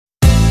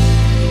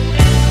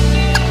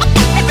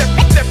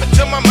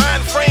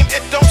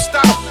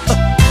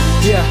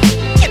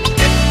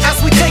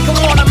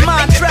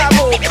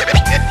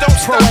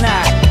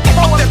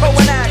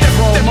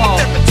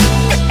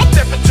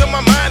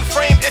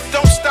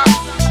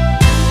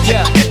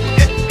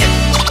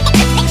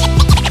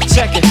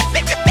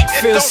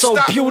feels so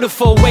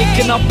beautiful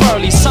waking up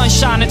early, sun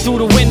shining through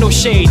the window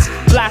shades,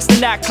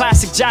 blasting that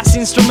classic jazz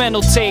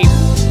instrumental tape.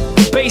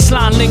 The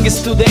bassline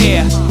lingers through the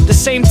air, the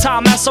same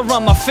time as I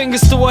run my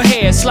fingers through her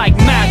hair. It's like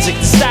magic,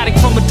 the static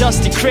from a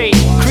dusty crate.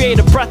 Create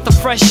a breath of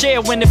fresh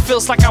air when it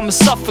feels like I'ma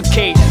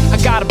suffocate. I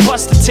got a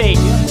bus to take,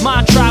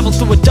 mind travel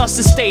through a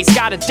dozen states.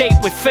 Got a date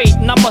with fate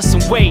and I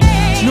mustn't wait.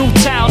 New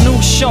town,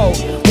 new show,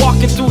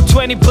 walking through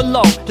 20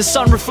 below. The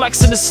sun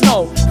reflects in the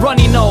snow,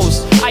 runny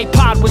nose.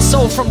 iPod with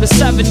soul from the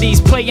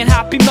 70s, playing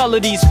happy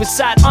melodies with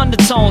sad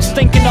undertones.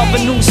 Thinking of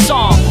a new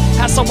song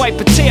as I wipe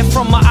a tear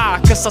from my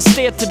eye, cause I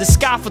stared to the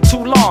sky for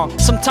too long.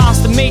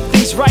 Sometimes to make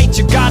things right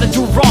you gotta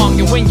do wrong,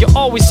 and when you're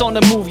always on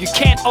the move you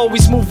can't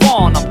always move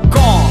on. I'm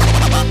gone.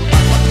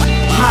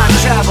 Mind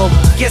travel,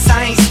 guess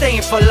I ain't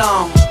staying for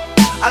long.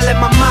 I let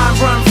my mind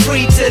run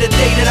free to the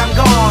day that I'm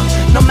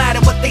gone. No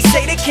matter what they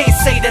say, they can't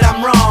say that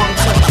I'm wrong.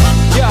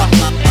 Yeah,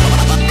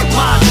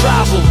 mind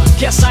travel,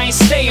 guess I ain't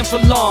staying for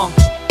long.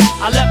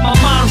 I let my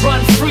mind run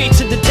free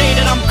to the day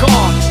that I'm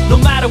gone. No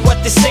matter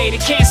what they say, they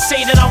can't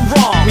say that I'm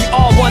wrong. We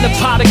all want a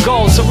pot of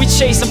gold, so we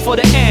chasing for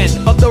the end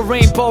of the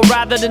rainbow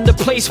rather than the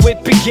place where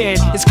it began.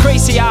 It's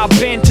crazy how I've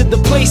been to the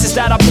places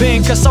that I've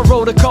been, cause I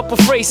wrote a couple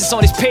phrases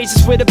on these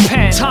pages with a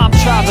pen. Time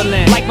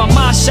traveling, like my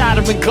mind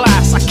shattering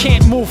glass. I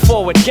can't move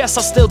forward, guess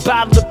I still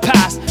battle the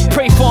past.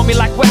 Pray for me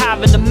like we're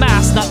having a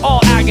mass. Not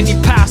all agony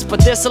past,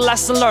 but there's a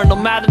lesson learned no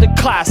matter the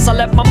class. I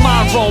let my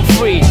mind roam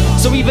free,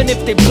 so even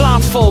if they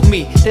blindfold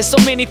me, there's so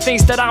many things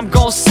that I'm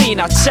gon' see.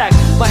 Now check,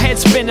 my head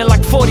spinning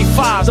like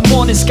 45. The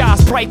morning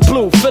sky's bright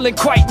blue, feeling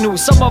quite new.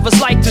 Some of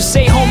us like to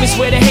say home is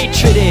where the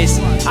hatred is.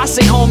 I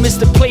say home is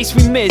the place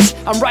we miss.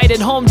 I'm right at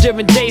home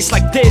during days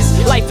like this.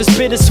 Life is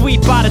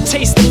bittersweet by the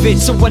taste of it,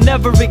 so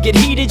whenever it get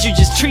heated you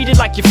just treat it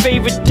like your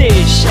favorite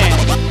dish.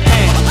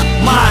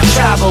 Mind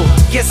travel,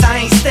 guess I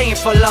ain't staying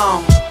for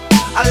long.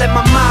 I let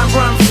my mind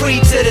run free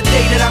to the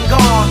day that I'm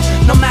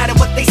gone. No matter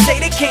what they say,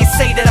 they can't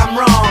say that I'm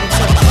wrong.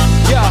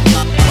 Yeah,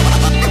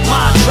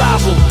 mind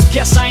travel,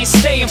 guess I ain't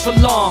staying for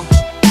long.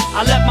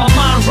 I let my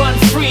mind run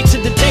free to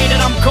the day that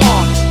I'm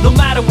gone. No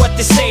matter what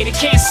they say, they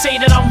can't say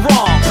that I'm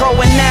wrong. Pro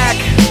and knack,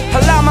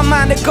 allow my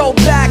mind to go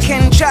back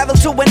and travel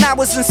to when I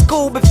was in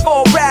school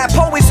before rap.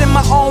 Always in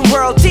my own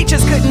world,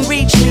 teachers couldn't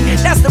reach me.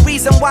 That's the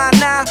reason why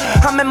now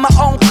I'm in my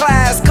own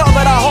class.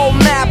 Covered a whole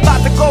map,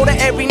 about to go to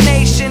every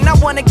nation. I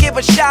wanna give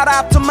a shout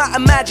out to my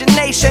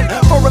imagination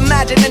for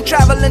imagining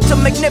traveling to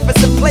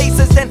magnificent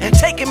places, then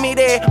taking me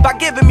there by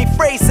giving me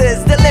phrases,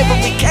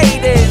 delivery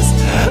cadence,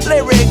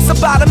 lyrics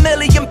about 1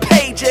 million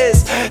pages.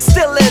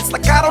 Still it's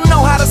like I don't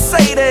know how to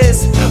say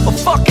this, but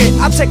fuck it,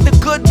 I'll take the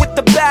good with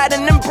the bad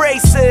and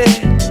embrace it.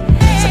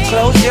 So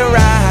close your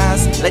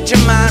eyes, let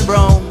your mind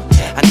roam.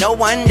 I know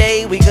one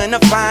day we're gonna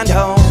find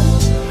home.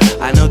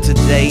 I know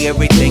today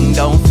everything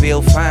don't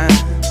feel fine,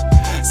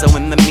 so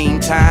in the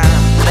meantime,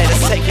 let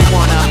us take it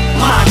on a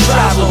mind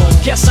travel.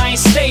 Guess I ain't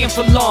staying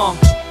for long.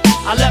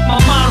 I let my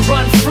mind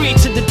run free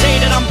to the day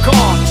that I'm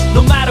gone.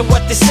 No matter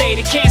what they say,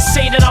 they can't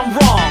say that I'm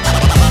wrong.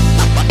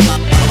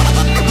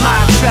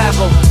 Mind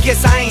travel,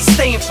 guess I ain't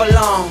staying for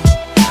long.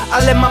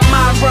 I let my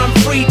mind run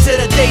free to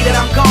the day that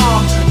I'm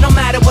gone. No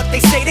matter what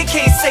they say, they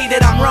can't say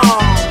that I'm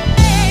wrong.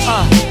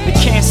 They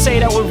can't say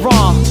that we're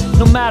wrong.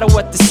 No matter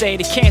what they say,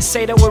 they can't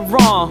say that we're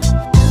wrong.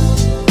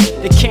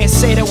 They can't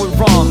say that we're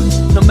wrong.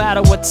 No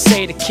matter what they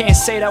say, they can't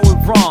say that we're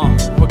wrong.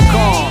 We're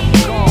gone,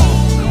 gone.